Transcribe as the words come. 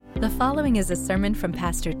The following is a sermon from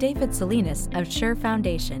Pastor David Salinas of Sure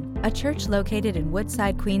Foundation, a church located in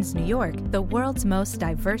Woodside, Queens, New York, the world's most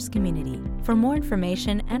diverse community. For more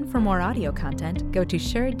information and for more audio content, go to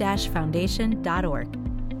sure-foundation.org.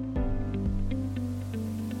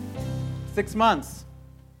 6 months.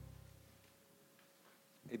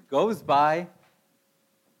 It goes by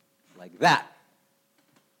like that.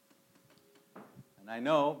 And I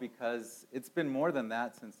know because it's been more than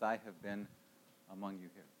that since I have been among you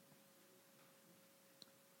here.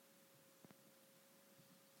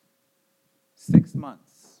 6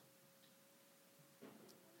 months.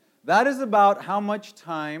 That is about how much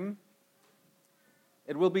time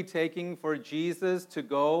it will be taking for Jesus to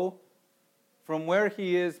go from where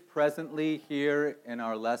he is presently here in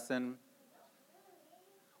our lesson,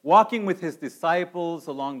 walking with his disciples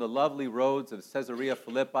along the lovely roads of Caesarea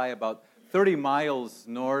Philippi, about 30 miles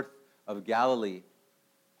north of Galilee,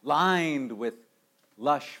 lined with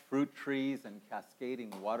lush fruit trees and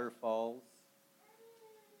cascading waterfalls.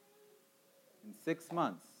 In 6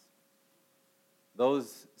 months,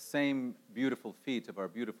 those same beautiful feet of our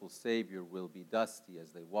beautiful Savior will be dusty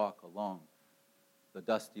as they walk along the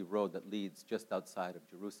dusty road that leads just outside of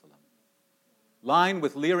Jerusalem, lined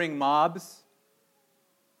with leering mobs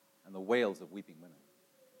and the wails of weeping women.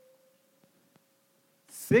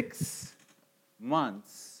 6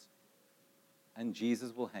 months, and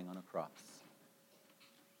Jesus will hang on a cross.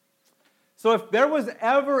 So if there was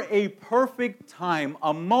ever a perfect time,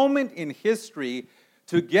 a moment in history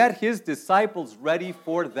to get his disciples ready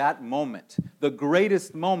for that moment, the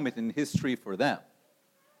greatest moment in history for them,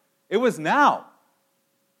 it was now.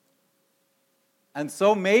 And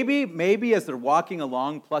so maybe as they're walking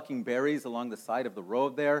along, plucking berries along the side of the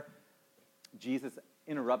road there, Jesus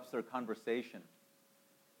interrupts their conversation.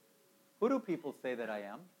 Who do people say that I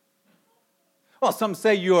am? Well, some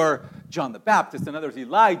say you're John the Baptist, and others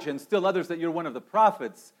Elijah, and still others that you're one of the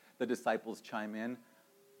prophets, the disciples chime in.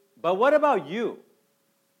 But what about you?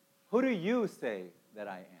 Who do you say that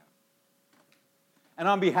I am? And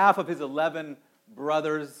on behalf of his 11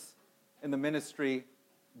 brothers in the ministry,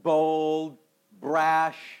 bold,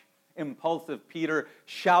 brash, impulsive Peter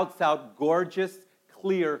shouts out gorgeous,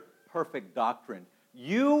 clear, perfect doctrine.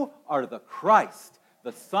 You are the Christ,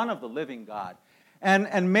 the Son of the living God.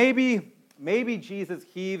 And maybe Jesus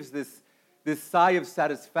heaves this sigh of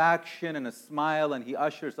satisfaction and a smile, and he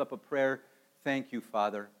ushers up a prayer. Thank you,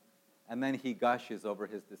 Father. And then he gushes over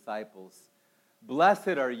his disciples.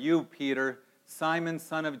 Blessed are you, Peter, Simon,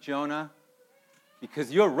 son of Jonah,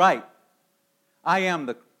 because you're right. I am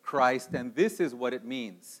the Christ, and this is what it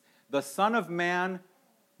means. The Son of Man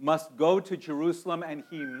must go to Jerusalem, and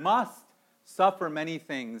he must suffer many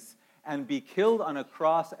things and be killed on a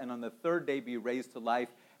cross, and on the third day be raised to life.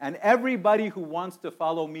 And everybody who wants to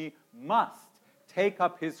follow me must take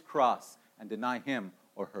up his cross and deny him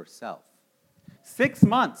or herself. 6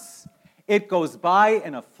 months. It goes by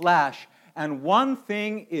in a flash. And one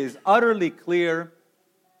thing is utterly clear.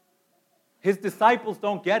 His disciples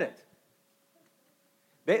don't get it.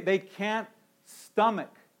 They can't stomach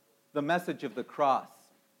the message of the cross.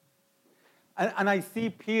 And I see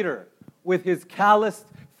Peter with his calloused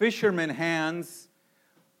fisherman hands,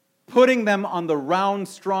 putting them on the round,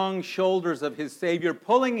 strong shoulders of his Savior,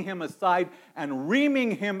 pulling him aside and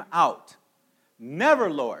reaming him out. Never,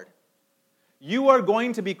 Lord. You are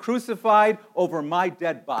going to be crucified over my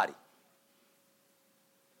dead body.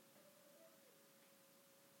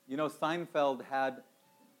 You know, Seinfeld had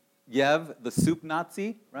Yev, the soup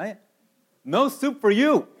Nazi, right? No soup for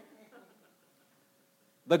you.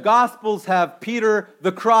 The Gospels have Peter,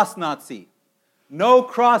 the cross Nazi. No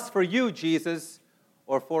cross for you, Jesus,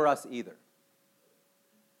 or for us either.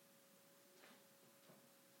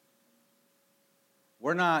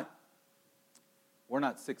 We're not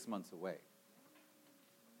 6 months away.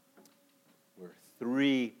 We're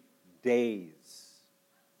 3 days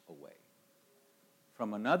away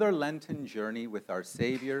from another Lenten journey with our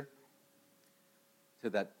Savior to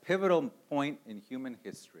that pivotal point in human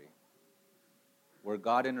history where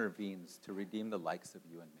God intervenes to redeem the likes of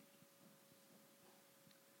you and me.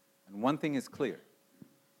 And one thing is clear,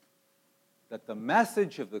 that the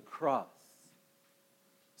message of the cross,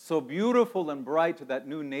 so beautiful and bright to that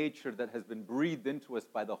new nature that has been breathed into us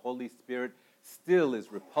by the Holy Spirit, still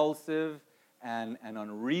is repulsive and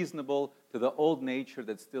unreasonable to the old nature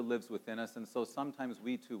that still lives within us. And so sometimes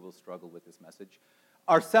we too will struggle with this message.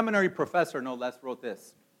 Our seminary professor, no less, wrote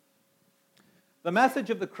this. The message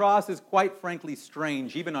of the cross is quite frankly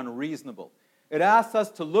strange, even unreasonable. It asks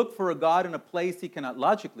us to look for a God in a place he cannot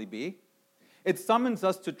logically be. It summons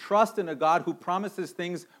us to trust in a God who promises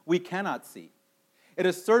things we cannot see. It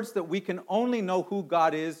asserts that we can only know who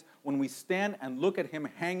God is when we stand and look at him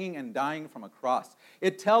hanging and dying from a cross.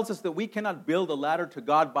 It tells us that we cannot build a ladder to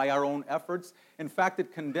God by our own efforts. In fact,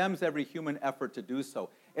 it condemns every human effort to do so.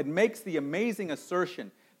 It makes the amazing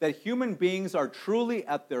assertion that human beings are truly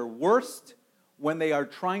at their worst when they are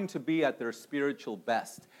trying to be at their spiritual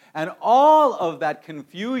best. And all of that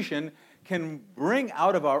confusion can bring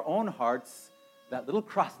out of our own hearts that little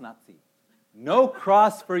cross Nazi. No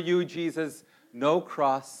cross for you, Jesus. No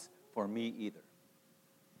cross for me either.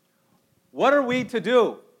 What are we to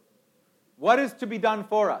do? What is to be done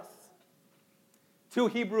for us? 2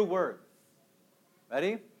 Hebrew words.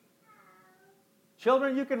 Ready?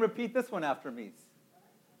 Children, you can repeat this one after me.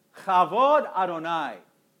 Chavod Adonai.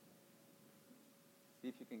 See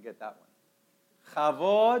if you can get that one.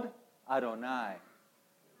 Chavod Adonai.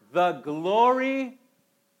 The glory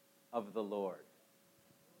of the Lord.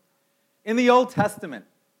 In the Old Testament,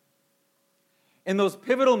 in those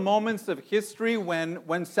pivotal moments of history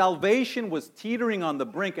when salvation was teetering on the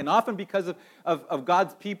brink, and often because of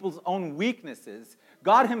God's people's own weaknesses,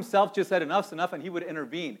 God himself just said enough's enough and he would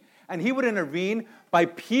intervene. And he would intervene by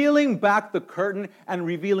peeling back the curtain and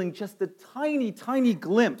revealing just a tiny, tiny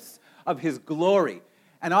glimpse of his glory.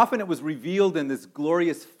 And often it was revealed in this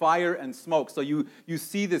glorious fire and smoke. So you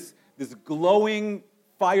see this glowing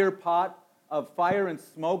fire pot of fire and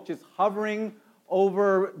smoke just hovering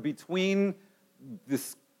over between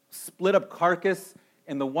this split up carcass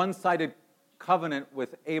in the one-sided covenant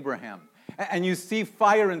with Abraham. And you see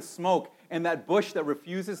fire and smoke in that bush that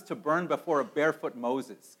refuses to burn before a barefoot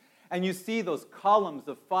Moses. And you see those columns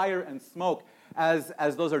of fire and smoke as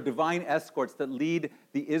those are divine escorts that lead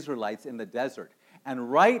the Israelites in the desert.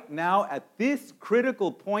 And right now, at this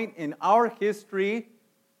critical point in our history,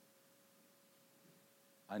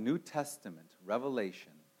 a New Testament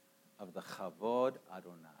revelation of the Chavod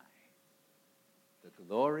Adonai, the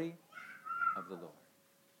glory of the Lord.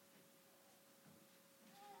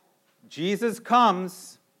 Jesus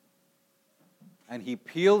comes and he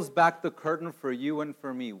peels back the curtain for you and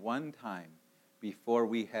for me one time before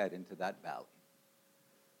we head into that valley.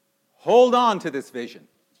 Hold on to this vision.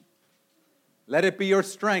 Let it be your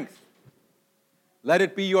strength. Let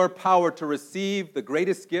it be your power to receive the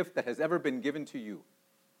greatest gift that has ever been given to you,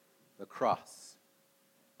 the cross.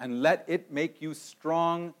 And let it make you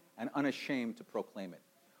strong and unashamed to proclaim it.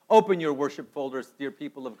 Open your worship folders, dear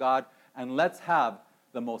people of God, and let's have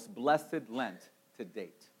the most blessed Lent to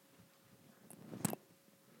date.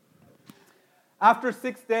 After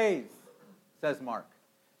 6 days, says Mark,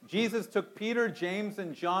 Jesus took Peter, James,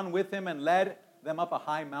 and John with him and led them up a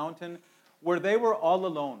high mountain where they were all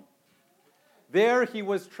alone. There he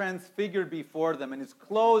was transfigured before them, and his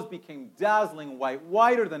clothes became dazzling white,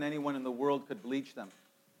 whiter than anyone in the world could bleach them.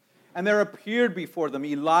 And there appeared before them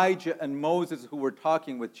Elijah and Moses who were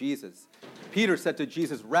talking with Jesus. Peter said to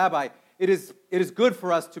Jesus, Rabbi, it is good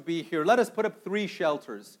for us to be here. Let us put up 3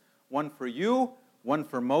 shelters, one for you, one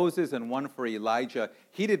for Moses, and one for Elijah.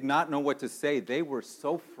 He did not know what to say. They were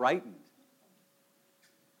so frightened.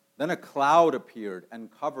 Then a cloud appeared and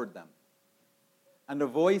covered them. And a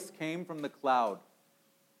voice came from the cloud.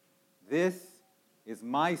 This is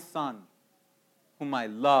my son, whom I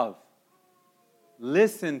love.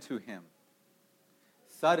 Listen to him.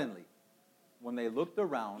 Suddenly, when they looked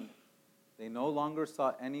around, they no longer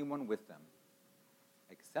saw anyone with them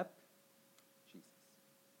except Jesus.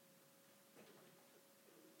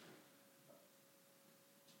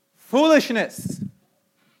 Foolishness.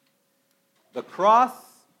 The cross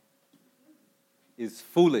is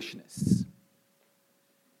foolishness.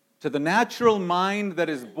 To the natural mind that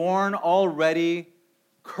is born already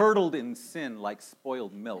curdled in sin like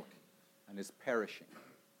spoiled milk and is perishing.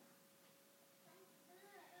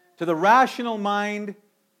 To the rational mind,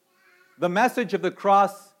 the message of the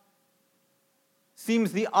cross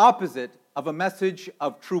seems the opposite of a message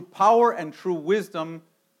of true power and true wisdom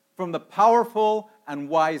from the powerful and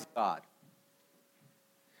wise God.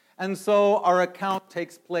 And so our account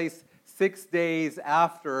takes place 6 days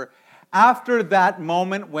after that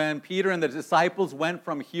moment when Peter and the disciples went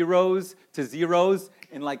from heroes to zeros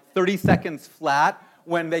in like 30 seconds flat,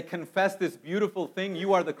 when they confess this beautiful thing,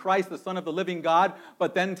 you are the Christ, the Son of the living God,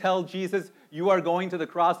 but then tell Jesus, you are going to the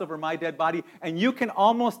cross over my dead body. And you can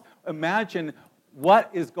almost imagine what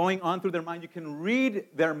is going on through their mind. You can read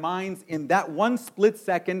their minds in that one split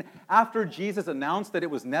second after Jesus announced that it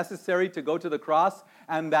was necessary to go to the cross,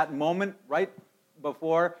 and that moment right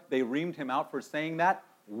before they reamed him out for saying that.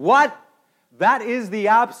 What? That is the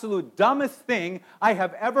absolute dumbest thing I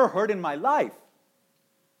have ever heard in my life.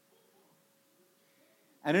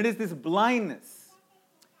 And it is this blindness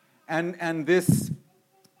and this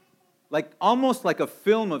almost like a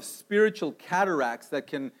film of spiritual cataracts that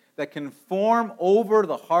can form over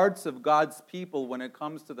the hearts of God's people when it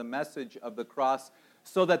comes to the message of the cross,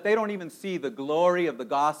 so that they don't even see the glory of the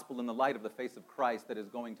gospel in the light of the face of Christ that is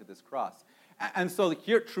going to this cross. And so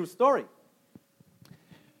here, true story.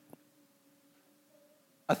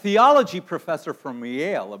 A theology professor from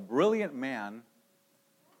Yale, a brilliant man,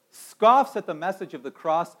 scoffs at the message of the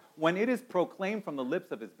cross when it is proclaimed from the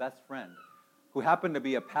lips of his best friend, who happened to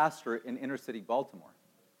be a pastor in inner city Baltimore.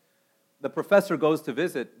 The professor goes to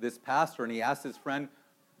visit this pastor, and he asks his friend,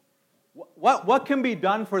 what can be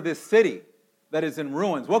done for this city that is in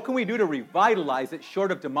ruins? What can we do to revitalize it short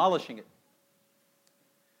of demolishing it?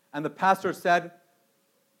 And the pastor said,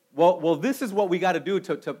 well, this is what we got to do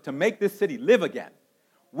to make this city live again.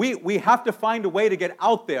 We have to find a way to get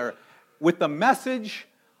out there with the message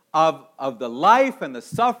of the life and the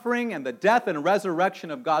suffering and the death and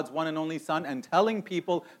resurrection of God's one and only Son, and telling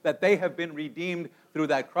people that they have been redeemed through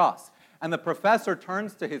that cross. And the professor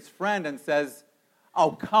turns to his friend and says,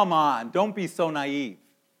 oh, come on, don't be so naive.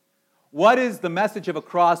 What is the message of a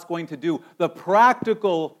cross going to do? The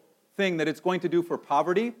practical thing that it's going to do for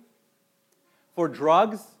poverty, for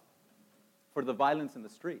drugs, for the violence in the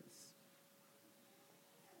streets.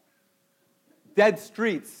 Dead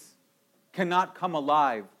streets cannot come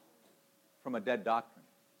alive from a dead doctrine.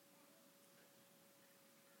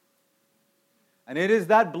 And it is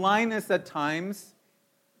that blindness at times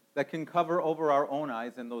that can cover over our own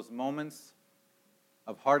eyes in those moments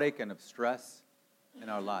of heartache and of stress in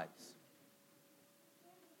our lives.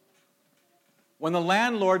 When the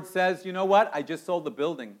landlord says, you know what, I just sold the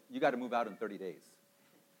building, you got to move out in 30 days.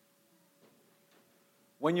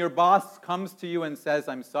 When your boss comes to you and says,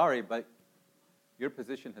 I'm sorry, but your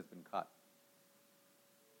position has been cut.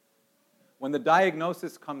 When the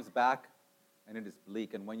diagnosis comes back and it is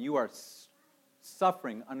bleak, and when you are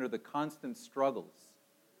suffering under the constant struggles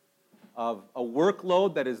of a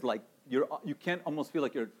workload that is like, you can't almost feel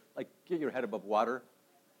like you're like, get your head above water,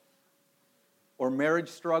 or marriage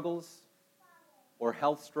struggles, or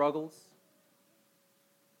health struggles,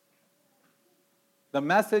 the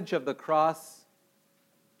message of the cross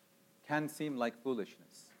can seem like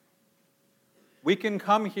foolishness. We can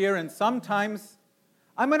come here and sometimes,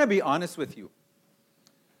 I'm going to be honest with you.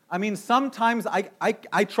 I mean, sometimes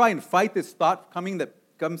I try and fight this thought that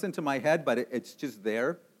comes into my head, but it's just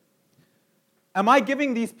there. Am I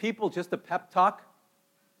giving these people just a pep talk?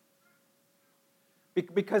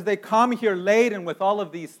 Because they come here laden with all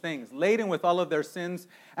of these things, laden with all of their sins,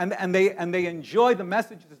 and they enjoy the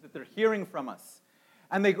messages that they're hearing from us.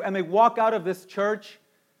 And they walk out of this church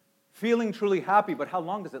feeling truly happy, but how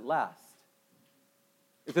long does it last?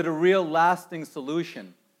 Is it a real lasting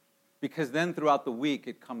solution? Because then throughout the week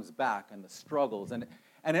it comes back, and the struggles, and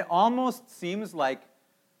it almost seems like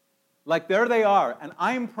there they are, and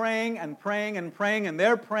I'm praying and praying and praying, and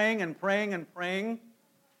they're praying and praying and praying,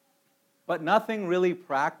 but nothing really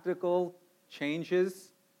practical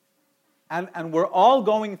changes. And we're all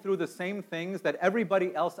going through the same things that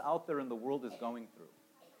everybody else out there in the world is going through.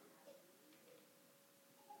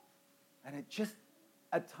 And it just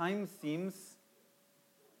at times seems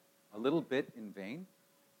a little bit in vain.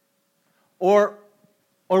 Or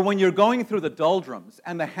when you're going through the doldrums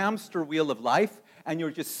and the hamster wheel of life, and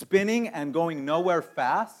you're just spinning and going nowhere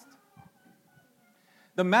fast,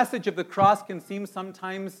 the message of the cross can seem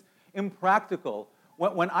sometimes impractical.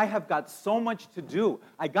 When I have got so much to do,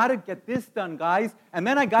 I got to get this done, guys, and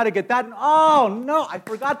then I got to get that, and oh no, I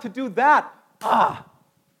forgot to do that.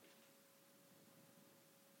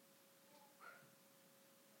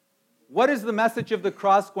 What is the message of the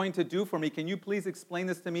cross going to do for me? Can you please explain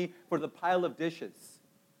this to me? For the pile of dishes,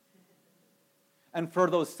 and for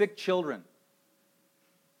those sick children,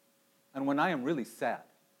 and when I am really sad.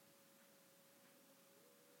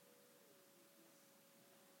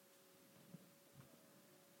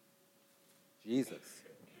 Jesus,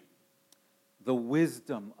 the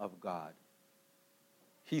wisdom of God.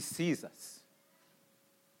 He sees us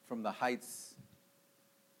from the heights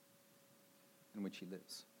in which he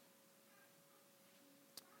lives.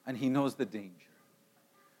 And he knows the danger.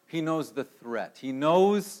 He knows the threat. He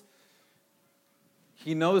knows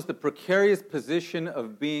the precarious position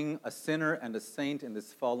of being a sinner and a saint in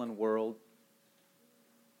this fallen world.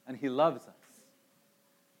 And he loves us.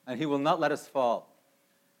 And he will not let us fall.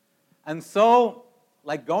 And so,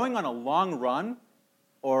 like going on a long run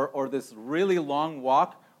or this really long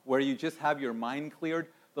walk where you just have your mind cleared,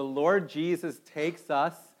 the Lord Jesus takes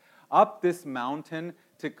us up this mountain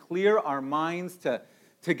to clear our minds,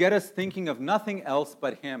 to get us thinking of nothing else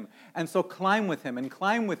but him. And so climb with him, and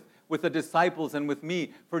climb with with the disciples and with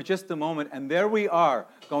me for just a moment. And there we are,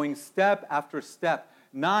 going step after step,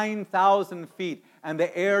 9,000 feet, and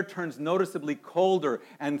the air turns noticeably colder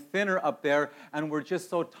and thinner up there, and we're just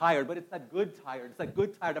so tired. But it's that good tired. It's that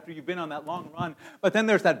good tired after you've been on that long run. But then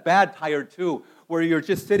there's that bad tired too, where you're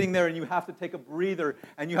just sitting there and you have to take a breather,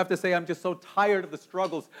 and you have to say, I'm just so tired of the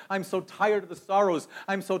struggles. I'm so tired of the sorrows.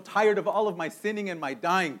 I'm so tired of all of my sinning and my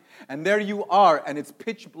dying. And there you are, and it's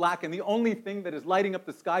pitch black, and the only thing that is lighting up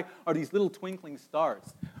the sky are these little twinkling stars.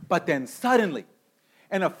 But then suddenly,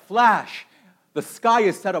 in a flash, the sky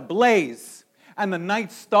is set ablaze, and the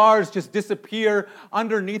night stars just disappear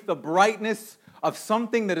underneath the brightness of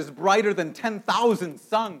something that is brighter than 10,000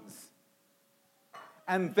 suns.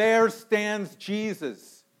 And there stands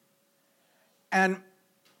Jesus. And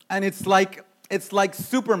it's like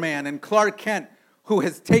Superman and Clark Kent, who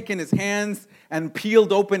has taken his hands and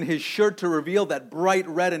peeled open his shirt to reveal that bright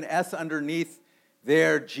red and S underneath.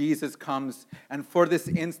 There Jesus comes, and for this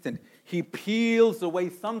instant, he peels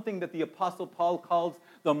away something that the Apostle Paul calls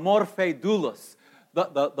the morphe doulos,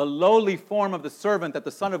 the lowly form of the servant that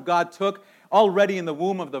the Son of God took already in the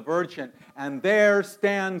womb of the Virgin. And there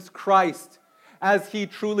stands Christ, as he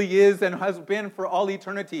truly is and has been for all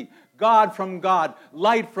eternity. God from God,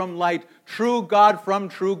 light from light, true God from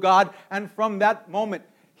true God. And from that moment,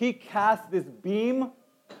 he casts this beam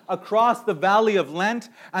across the valley of Lent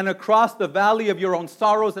and across the valley of your own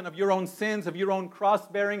sorrows and of your own sins, of your own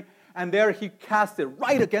cross-bearing. And there he casts it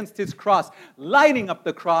right against his cross, lighting up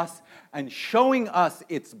the cross and showing us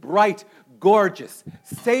its bright, gorgeous,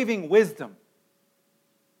 saving wisdom.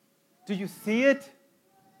 Do you see it?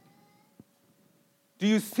 Do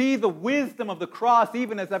you see the wisdom of the cross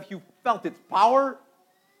even as if you felt its power?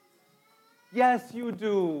 Yes, you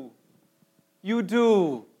do. You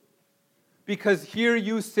do. Because here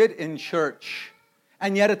you sit in church,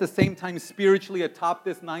 and yet at the same time spiritually atop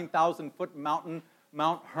this 9,000-foot mountain,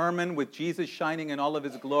 Mount Hermon, with Jesus shining in all of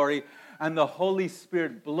his glory, and the Holy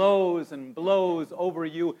Spirit blows and blows over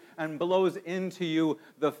you and blows into you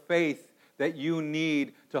the faith that you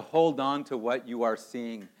need to hold on to what you are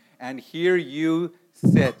seeing. And here you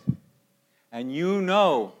sit, and you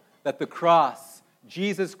know that the cross,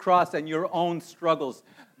 Jesus' cross, and your own struggles,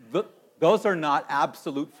 those are not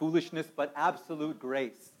absolute foolishness, but absolute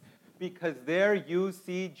grace. Because there you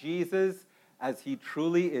see Jesus as he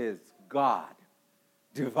truly is, God,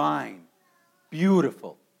 divine,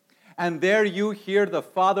 beautiful. And there you hear the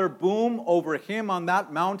Father boom over him on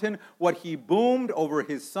that mountain, what he boomed over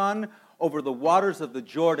his Son, over the waters of the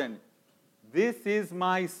Jordan. This is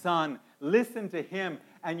my Son. Listen to him.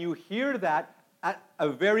 And you hear that at a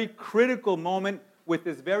very critical moment with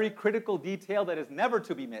this very critical detail that is never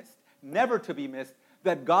to be missed. Never to be missed,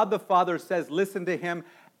 that God the Father says, listen to him,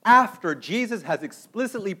 after Jesus has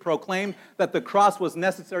explicitly proclaimed that the cross was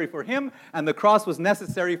necessary for him and the cross was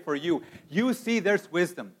necessary for you. You see there's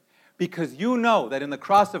wisdom, because you know that in the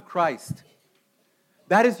cross of Christ,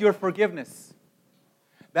 that is your forgiveness.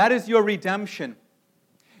 That is your redemption.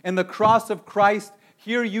 In the cross of Christ,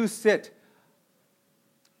 here you sit,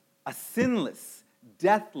 a sinless,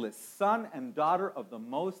 deathless son and daughter of the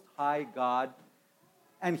Most High God.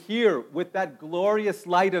 And here, with that glorious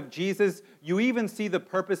light of Jesus, you even see the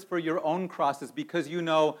purpose for your own crosses, because you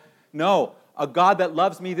know, no, a God that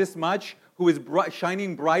loves me this much, who is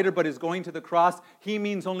shining brighter but is going to the cross, he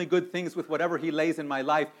means only good things with whatever he lays in my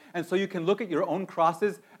life. And so you can look at your own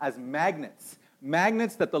crosses as magnets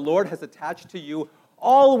that the Lord has attached to you,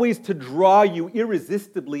 always to draw you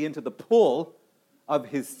irresistibly into the pull of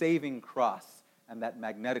his saving cross and that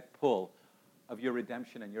magnetic pull of your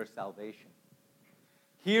redemption and your salvation.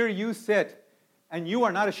 Here you sit, and you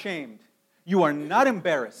are not ashamed. You are not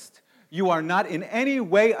embarrassed. You are not in any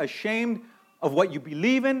way ashamed of what you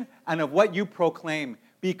believe in and of what you proclaim,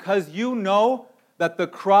 because you know that the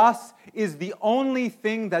cross is the only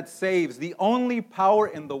thing that saves, the only power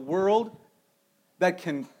in the world that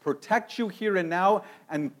can protect you here and now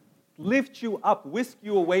and lift you up, whisk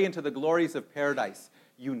you away into the glories of paradise.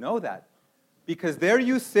 You know that. Because there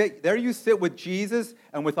you sit with Jesus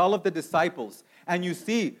and with all of the disciples, and you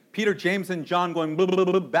see Peter, James, and John going blah, blah,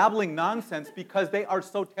 blah, babbling nonsense because they are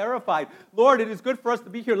so terrified. Lord, it is good for us to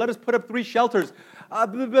be here. Let us put up 3 shelters. Blah,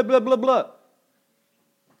 blah, blah, blah, blah.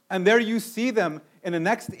 And there you see them in the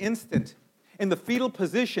next instant, in the fetal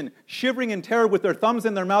position, shivering in terror with their thumbs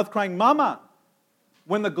in their mouth, crying, Mama,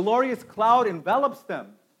 when the glorious cloud envelops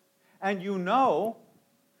them. And you know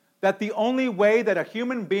that the only way that a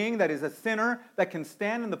human being that is a sinner that can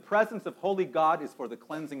stand in the presence of holy God is for the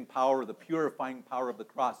cleansing power, the purifying power of the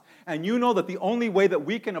cross. And you know that the only way that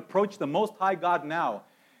we can approach the Most High God now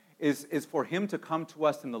is for him to come to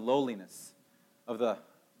us in the lowliness of the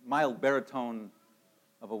mild baritone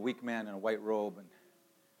of a weak man in a white robe and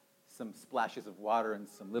some splashes of water and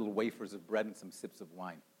some little wafers of bread and some sips of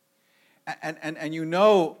wine. And you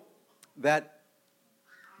know that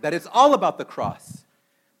it's all about the cross,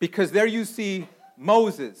 because there you see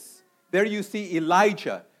Moses, there you see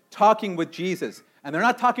Elijah talking with Jesus, and they're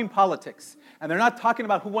not talking politics, and they're not talking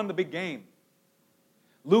about who won the big game.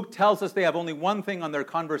 Luke tells us they have only one thing on their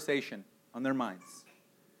conversation, on their minds: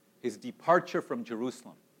 his departure from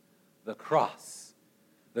Jerusalem, the cross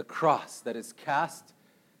that is cast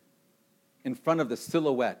in front of the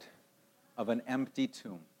silhouette of an empty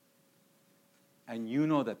tomb. And you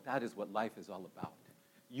know that is what life is all about.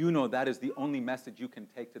 You know that is the only message you can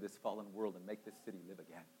take to this fallen world and make this city live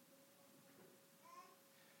again.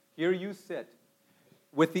 Here you sit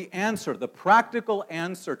with the answer, the practical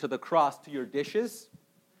answer to the cross, to your dishes.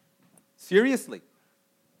 Seriously.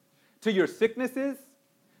 To your sicknesses,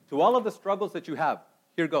 to all of the struggles that you have.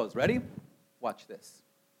 Here goes. Ready? Watch this.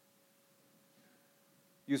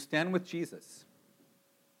 You stand with Jesus,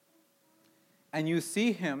 and you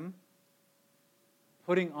see him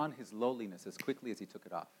putting on his lowliness as quickly as he took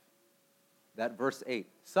it off. That verse 8.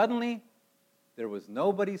 Suddenly, there was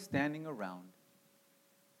nobody standing around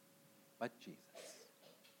but Jesus.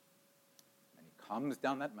 And he comes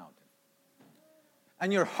down that mountain.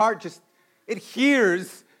 And your heart it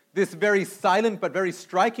hears this very silent but very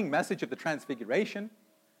striking message of the Transfiguration.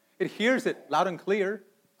 It hears it loud and clear.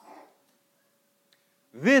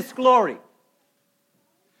 This glory,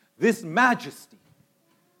 this majesty,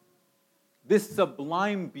 this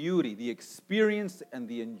sublime beauty, the experience and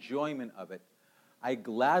the enjoyment of it, I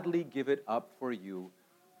gladly give it up for you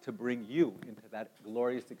to bring you into that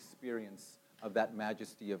glorious experience of that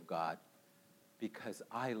majesty of God, because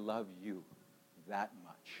I love you that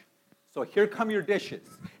much. So here come your dishes,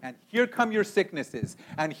 and here come your sicknesses,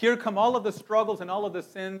 and here come all of the struggles and all of the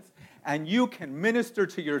sins, and you can minister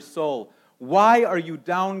to your soul. Why are you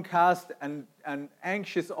downcast and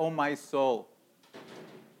anxious, O my soul?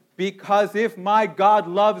 Because if my God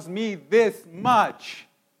loves me this much,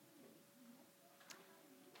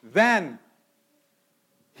 then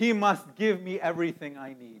he must give me everything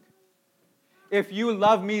I need. If you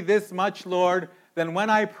love me this much, Lord, then when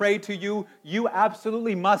I pray to you, you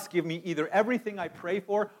absolutely must give me either everything I pray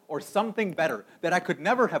for or something better that I could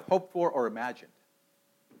never have hoped for or imagined.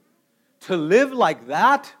 To live like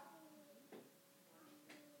that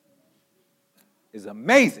is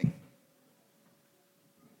amazing.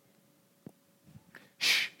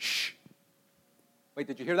 Shh, shh. Wait,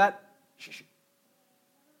 did you hear that? Shh, shh.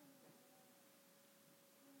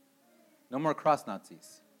 No more cross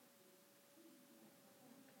Nazis.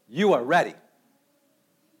 You are ready.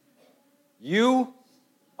 You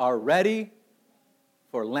are ready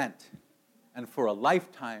for Lent and for a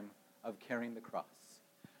lifetime of carrying the cross.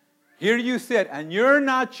 Here you sit, and you're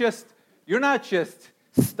not just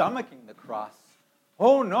stomaching the cross.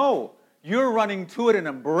 Oh no, you're running to it and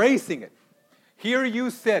embracing it. Here you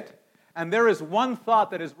sit, and there is one thought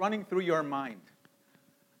that is running through your mind.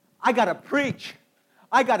 I got to preach.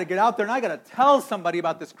 I got to get out there and I got to tell somebody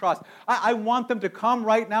about this cross. I want them to come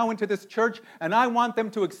right now into this church, and I want them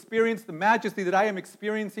to experience the majesty that I am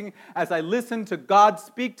experiencing as I listen to God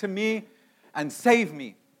speak to me and save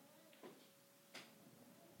me.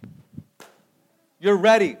 You're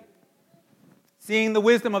ready. Seeing the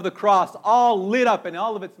wisdom of the cross all lit up in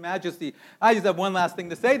all of its majesty. I just have one last thing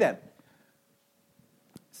to say then.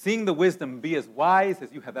 Seeing the wisdom, be as wise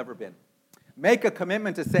as you have ever been. Make a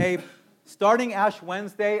commitment to say, starting Ash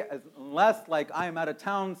Wednesday, unless like I am out of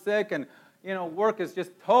town sick and work is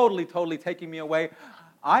just totally taking me away,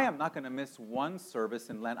 I am not going to miss one service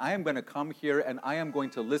in Lent. I am going to come here and I am going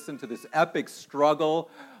to listen to this epic struggle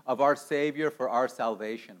of our Savior for our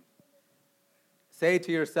salvation. Say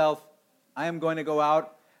to yourself, I am going to go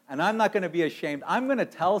out and I'm not going to be ashamed. I'm going to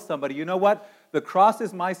tell somebody, you know what? The cross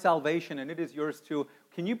is my salvation and it is yours too.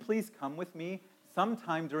 Can you please come with me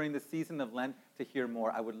sometime during the season of Lent to hear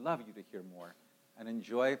more? I would love you to hear more and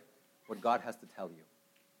enjoy what God has to tell you.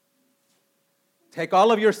 Take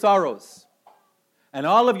all of your sorrows and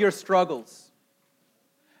all of your struggles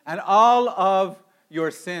and all of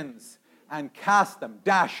your sins and cast them,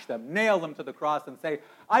 dash them, nail them to the cross and say,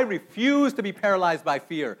 I refuse to be paralyzed by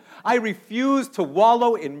fear. I refuse to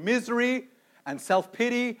wallow in misery and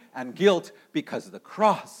self-pity and guilt, because the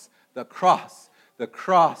cross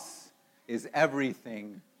is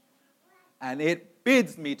everything, and it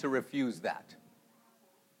bids me to refuse that.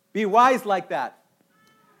 Be wise like that.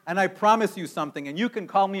 And I promise you something, and you can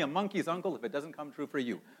call me a monkey's uncle if it doesn't come true for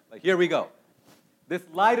you. But here we go. This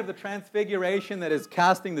light of the Transfiguration that is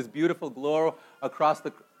casting this beautiful glow across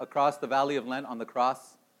the valley of Lent on the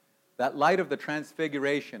cross, That light of the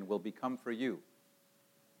transfiguration will become for you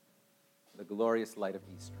the glorious light of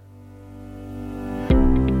Easter.